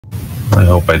I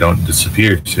hope I don't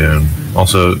disappear soon.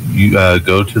 Also, you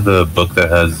go to the book that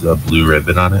has a blue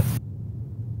ribbon on it.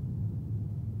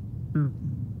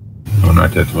 Oh,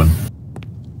 not that one.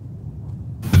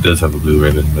 It does have a blue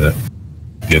ribbon, but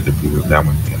you have the blue ribbon. That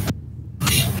one, yeah.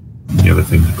 You have a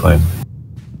thing to claim.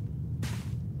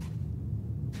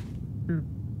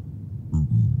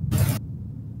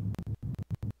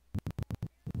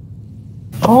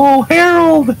 Oh,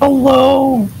 Harold!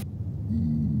 Hello!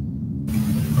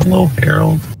 Hello,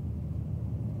 Harold.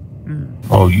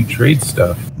 Oh, you trade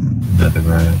stuff. Nothing,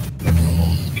 right?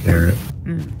 Emerald, carrot.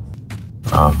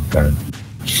 Oh, got it.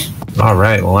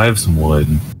 Alright, well, I have some wood.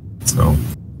 So.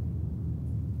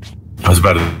 I was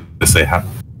about to say,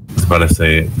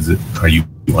 are you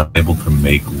able to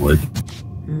make wood?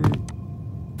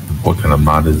 What kind of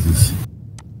mod is this?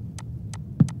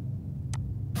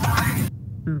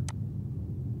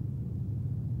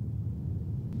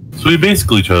 So we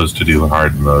basically chose to do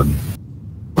hard mode.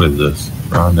 What is this?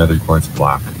 Raw nether quartz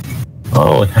block.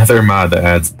 Oh, another mod that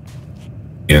adds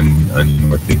in onion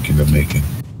we're thinking of making.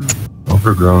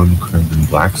 Overgrown crimson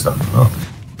blackstone. Oh.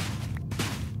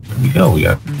 There we go, we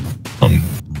got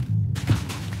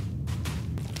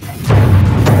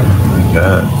I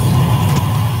guess.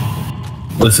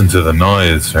 Listen to the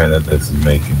noise, right, that this is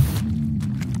making.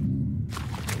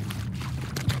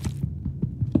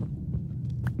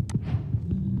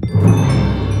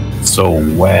 So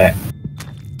wet.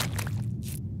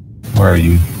 Where are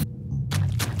you?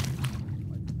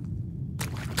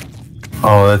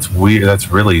 Oh, that's weird.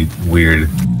 That's really weird.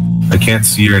 I can't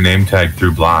see your name tag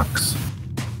through blocks.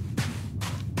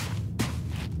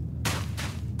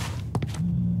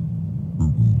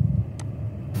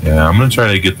 Yeah, I'm gonna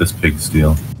try to get this pig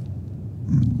steel.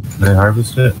 Can I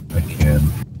harvest it? I can.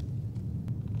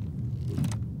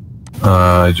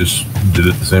 I just did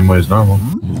it the same way as normal.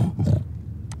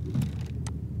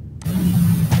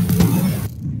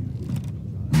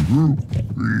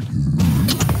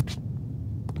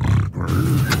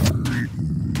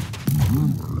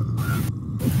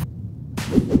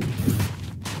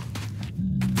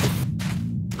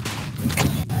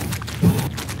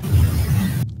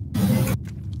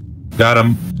 Got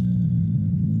him.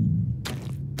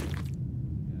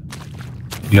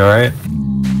 You alright?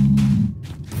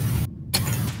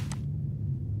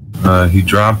 He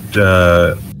dropped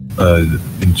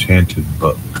enchanted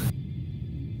book.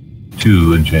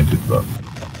 2 enchanted book.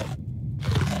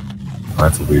 Oh,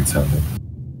 that's a weird sounding.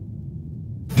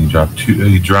 He dropped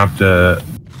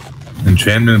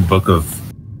enchantment book of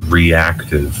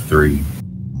reactive 3.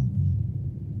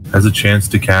 Has a chance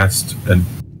to cast an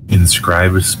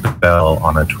inscribe a spell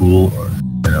on a tool, or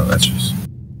that's just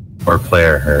or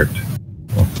player hurt.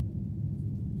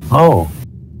 Oh,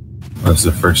 that's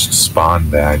the first spawn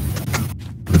bag.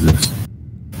 What is this?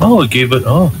 Oh, it gave it.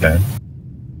 Oh, okay.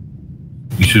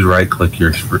 You should right-click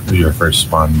your first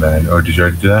spawn bag. Or did you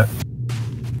already do that?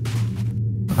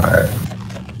 All right.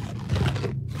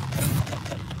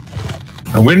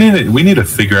 And we need to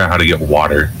figure out how to get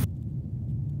water.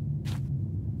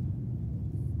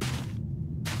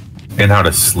 And how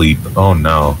to sleep. Oh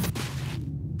no.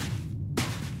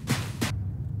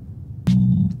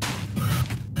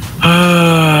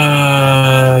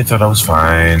 I thought I was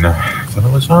fine.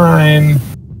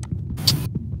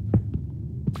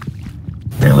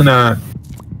 Apparently not.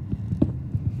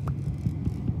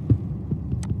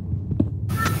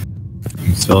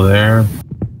 You still there?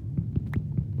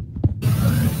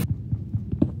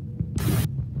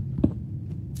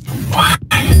 Why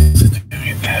is it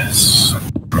doing this?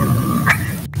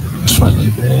 It's finally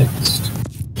fixed.